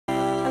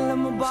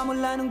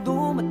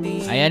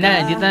Ayan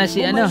na, dito na si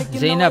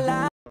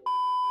Zainab.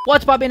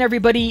 What's poppin'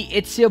 everybody?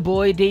 It's your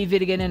boy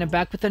David again and I'm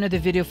back with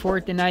another video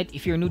for tonight.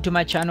 If you're new to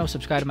my channel,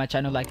 subscribe to my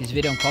channel, like this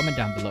video, and comment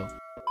down below.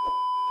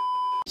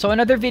 So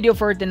another video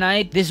for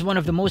tonight. This is one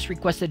of the most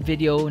requested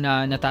video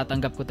na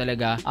natatanggap ko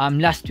talaga.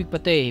 Last week pa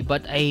to eh,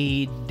 but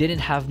I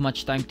didn't have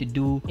much time to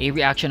do a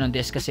reaction on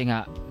this kasi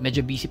nga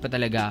medyo busy pa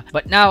talaga.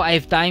 But now I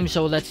have time,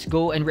 so let's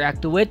go and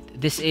react to it.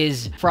 This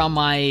is from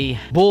my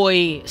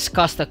boy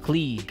SKUST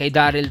CLEE. Kay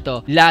Daryl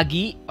to.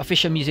 Lagi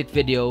official music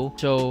video.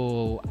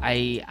 So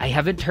I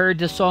haven't heard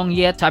the song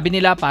yet. Sabi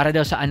nila para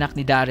daw sa anak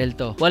ni Daryl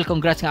to. Well,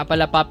 congrats nga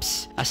pala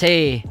Paps.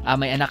 Kasi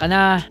may anak ka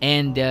na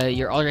and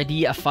you're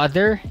already a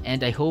father,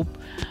 and I hope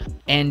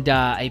and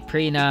I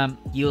pray na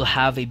you'll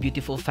have a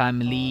beautiful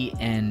family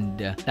and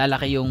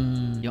lalaki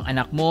yung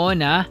anak mo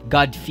na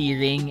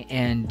God-fearing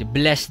and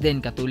blessed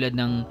din katulad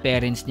ng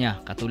parents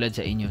niya, katulad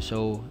sa inyo.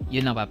 So,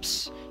 yun na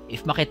Paps.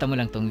 If makita mo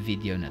lang tong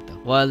video na to.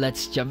 Well,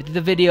 let's jump into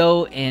the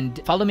video and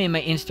follow me on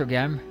my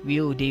Instagram,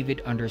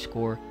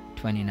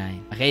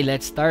 RioDavid_29. Okay,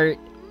 let's start.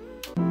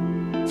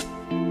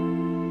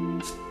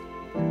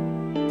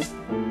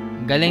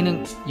 Galing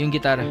ng yung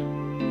gitara.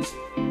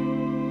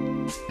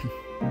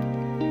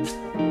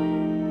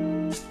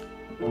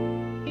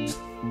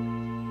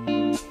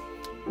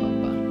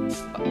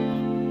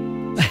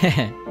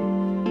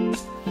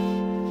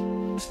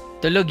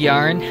 Tulog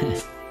yarn.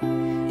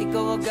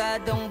 Ikaw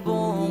agad ang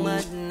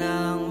bungad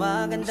ng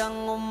magandang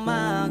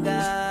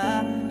umaga.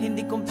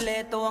 Hindi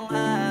kumpleto ang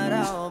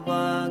araw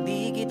pag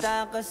di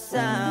kita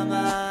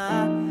kasama.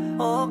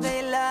 Okay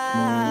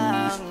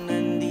lang,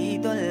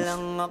 nandito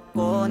lang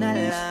ako na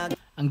lang.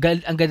 Ang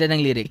ganda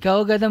ng lyric.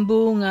 Ikaw agad ang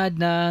bungad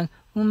ng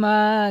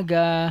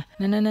umaga.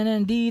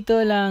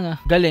 Nandito lang.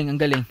 Galing, ang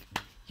galing.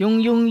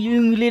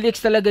 Yung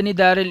lyrics talaga ni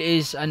Daryl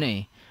is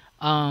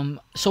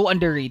so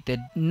underrated.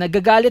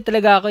 Nagagalit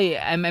talaga ako eh.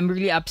 I'm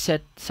really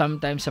upset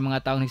sometimes sa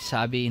mga taong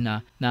nagsasabi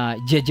na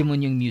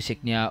judgemon yung music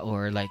niya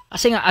or like,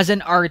 kasi nga as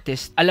an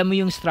artist, alam mo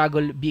yung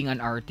struggle being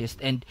an artist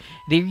and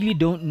they really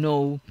don't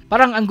know.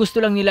 Parang ang gusto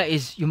lang nila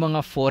is yung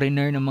mga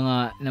foreigner ng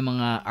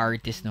mga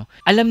artist, no.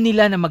 Alam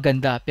nila na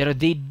maganda pero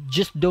they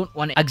just don't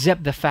want to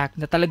accept the fact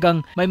na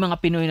talagang may mga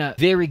Pinoy na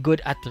very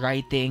good at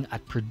writing,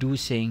 at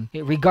producing,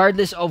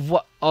 regardless of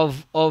what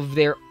of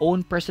their own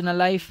personal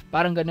life.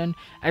 Parang ganun.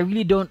 I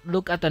really don't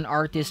look at an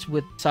artist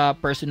with sa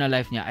personal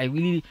life niya. I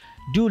really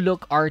do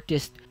look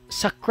artist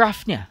sa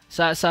craft niya,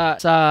 sa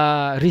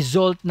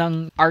result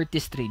ng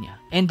artistry niya.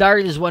 And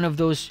Daryl is one of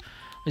those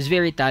who's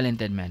very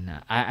talented, man.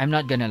 I'm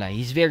not gonna lie,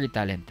 he's very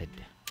talented.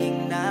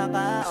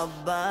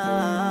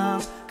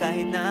 Nakaabang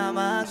kahit na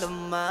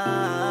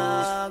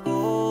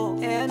magdamago.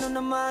 Ano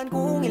naman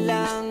kung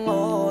ilang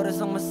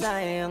oras ang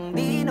masayang,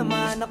 di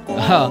naman ako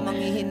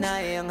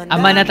manghihinayang.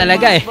 Ama na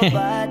talaga eh.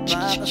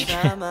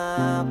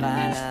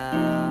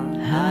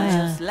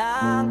 Ayos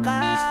lang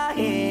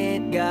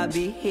kahit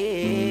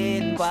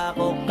gabihin pa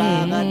ako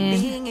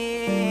kakatingin.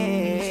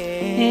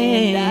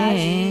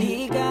 Dahil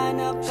di ka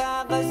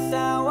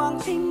nakakasawang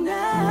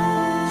tingnan.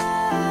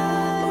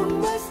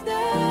 Basta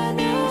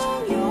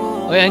ng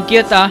iyong Oy, ang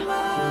cute ah.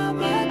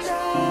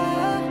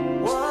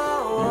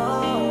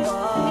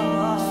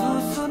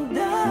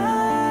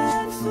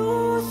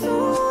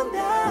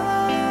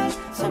 Susundan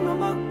sana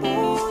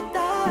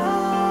magpunta.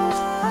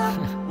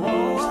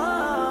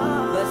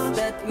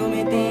 Basta't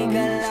gumiti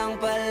ka lang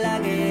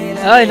palagi.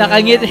 Ay,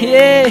 nakangiti.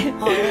 Yay!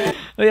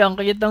 Uy, ang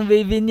cute ng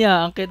baby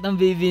niya. Ang cute ng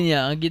baby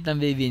niya. Ang cute ng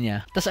baby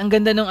niya. Tapos ang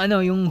ganda ng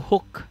yung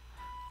hook.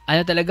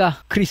 Ano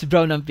talaga? Chris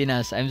Brown ng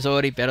Pinas. I'm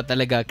sorry, pero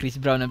talaga, Chris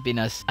Brown ng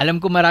Pinas. Alam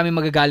ko marami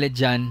magagalit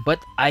dyan,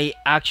 but I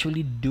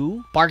actually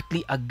do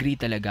partly agree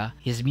talaga.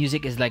 His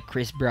music is like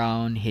Chris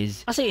Brown.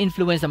 Kasi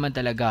influence naman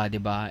talaga,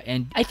 diba?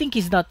 And I think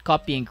he's not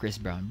copying Chris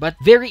Brown, but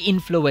very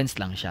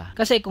influenced lang siya.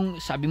 Kasi kung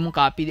sabi mong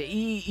copy,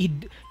 he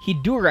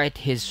do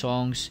write his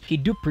songs, he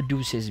do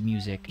produce his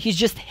music.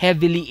 He's just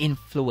heavily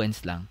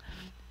influenced lang.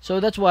 So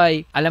that's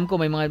why, alam ko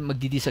may mga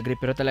magdi-disagree,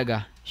 pero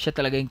talaga, siya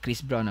talaga yung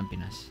Chris Brown ng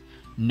Pinas.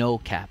 No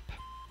cap.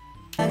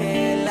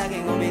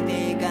 Laging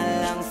umiti ka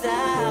lang sa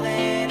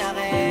akin,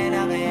 akin,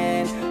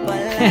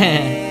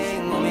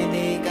 palaging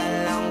umiti ka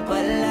lang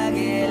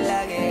palagi,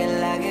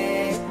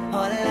 lagi, o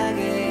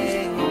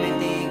laging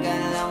umiti ka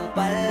lang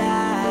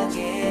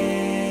palagi.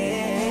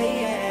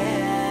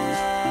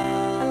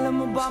 Alam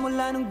mo ba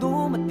mula nung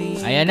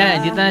dumating, ayan na,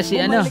 dito na si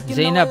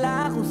Zainab.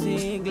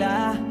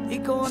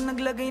 Ikaw ang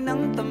naglagay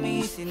ng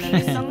tamis, ng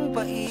isang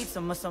pait sa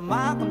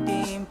masama kong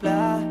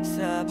timpla.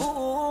 Sa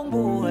buong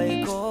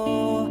buhay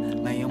ko,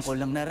 ngayon ko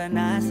lang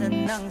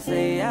naranasan ng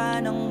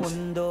saya ng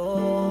mundo.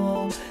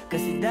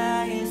 Kasi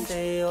dahil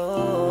sa'yo,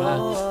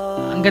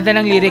 ang ganda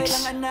ng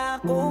lyrics. Kailangan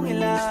na kung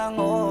ilang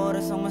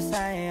oras ang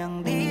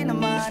masayang, di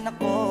naman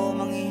ako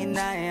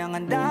manghihinayang.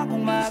 Handa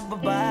kong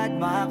magbabad,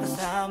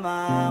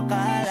 makasama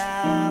ka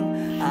lang.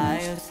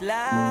 Ayos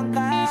lang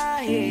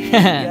kahit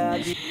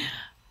gabi.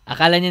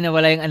 Akala niya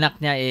nawala yung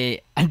anak niya,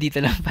 andito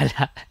lang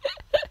pala.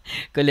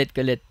 Kulit.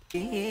 Pa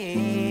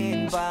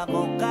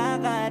ko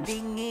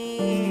kakatingin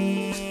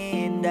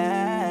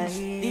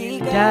dahil di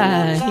ka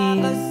dahil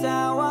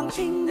nakakasawang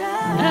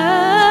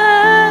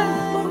tingnan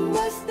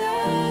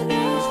pagmasdan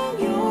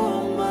ng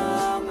iyong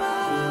mga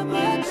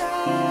mata.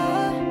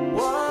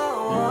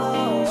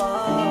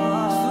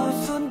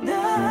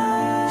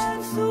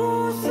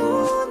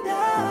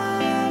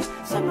 Susundan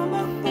saan mo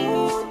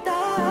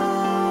magpunta.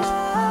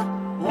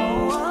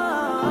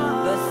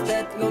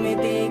 Basta't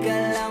ngumiti ka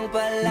lang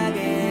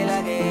palagi,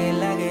 lagi,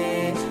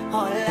 lagi.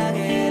 Oh,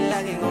 lagi,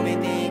 lagi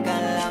ngumiti ka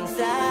lang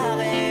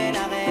sa'kin,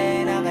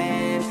 akin,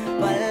 akin.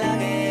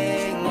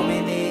 Palagi,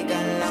 ngumiti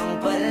ka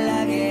lang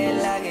palagi,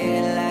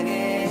 lagi,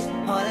 lagi.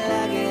 Oh,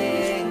 lagi,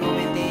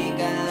 ngumiti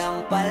ka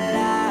lang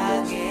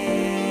palagi.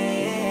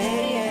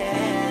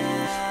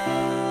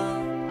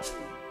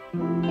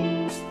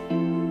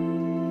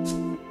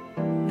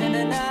 Na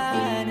na na,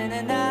 na na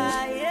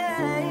na,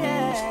 yeah,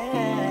 yeah,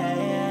 yeah,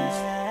 yeah.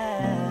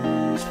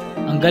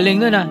 ang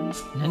galing nun ah.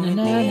 Na, na, na,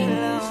 Ngumiti na.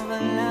 lang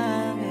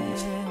palagi,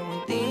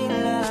 ngumiti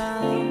lang.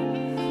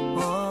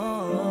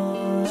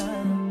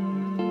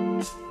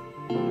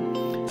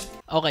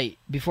 Okay,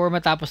 before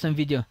matapos ng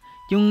video,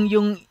 yung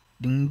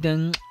ding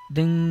ding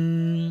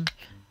ding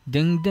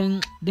ding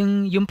ding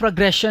ding yung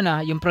progression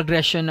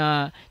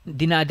na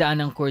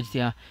dinadaan ng chords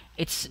niya.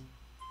 It's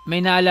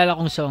may naalala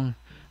kong song.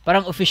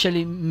 Parang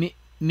officially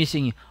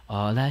missing you.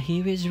 All I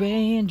hear is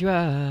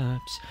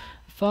raindrops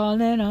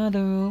falling on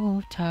the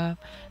rooftop.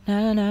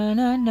 Na na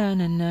na na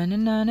na na na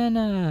na na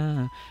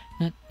na.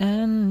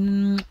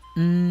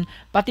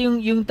 Pati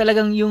yung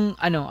talagang yung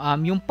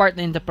yung part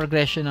na the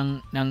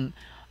progression ng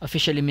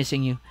officially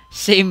missing you.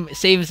 Same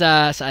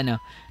sa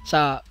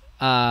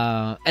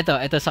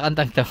eto sa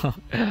kantang to.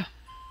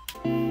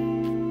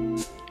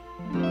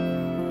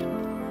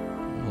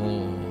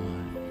 Oh,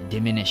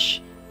 diminish.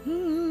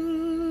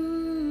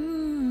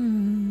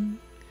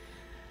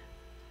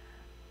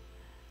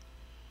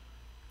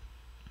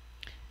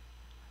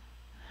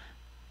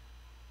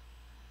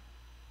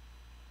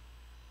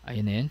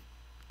 Ayun na yun.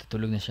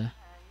 Tutulog na siya.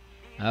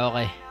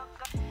 Okay.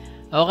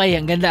 Okay,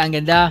 ang ganda, ang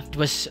ganda. It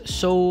was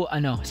so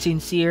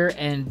sincere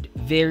and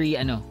very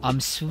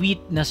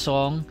sweet na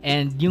song,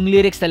 and yung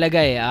lyrics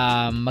talaga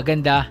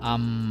maganda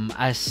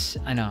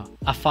as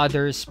a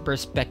father's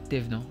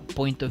perspective, no,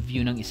 point of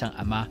view ng isang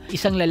ama.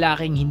 Isang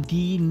lalaking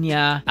hindi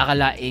niya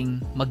akalaing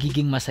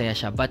magiging masaya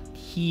siya, but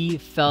he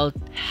felt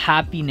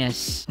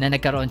happiness na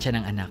nagkaroon siya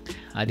ng anak.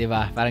 'Di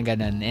ba? Parang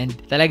ganun. And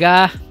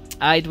talaga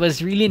it was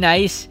really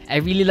nice.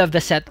 I really love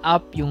the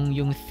setup,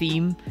 yung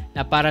theme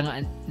na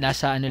parang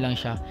nasa lang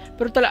siya.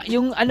 Pero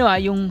yung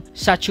yung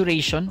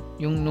saturation,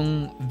 yung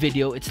nung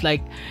video, it's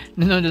like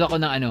nanonood ako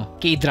ng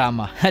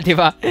K-drama, 'di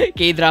ba?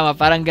 K-drama,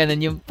 parang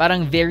ganun, yung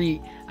parang very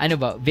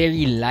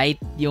very light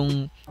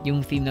yung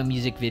theme ng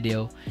music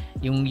video.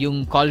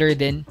 Yung color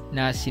din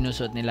na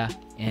sinusuot nila,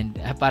 and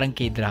parang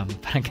K-drama,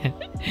 parang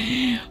ganun.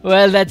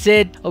 Well, that's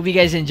it. Hope you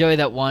guys enjoy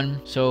that one.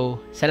 So,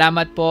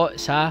 salamat po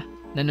sa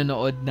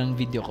nanonood ng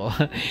video ko.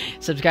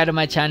 Subscribe to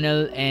my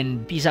channel,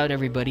 and peace out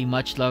everybody.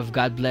 Much love.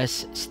 God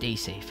bless. Stay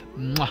safe.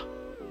 Mwah.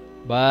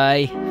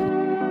 Bye.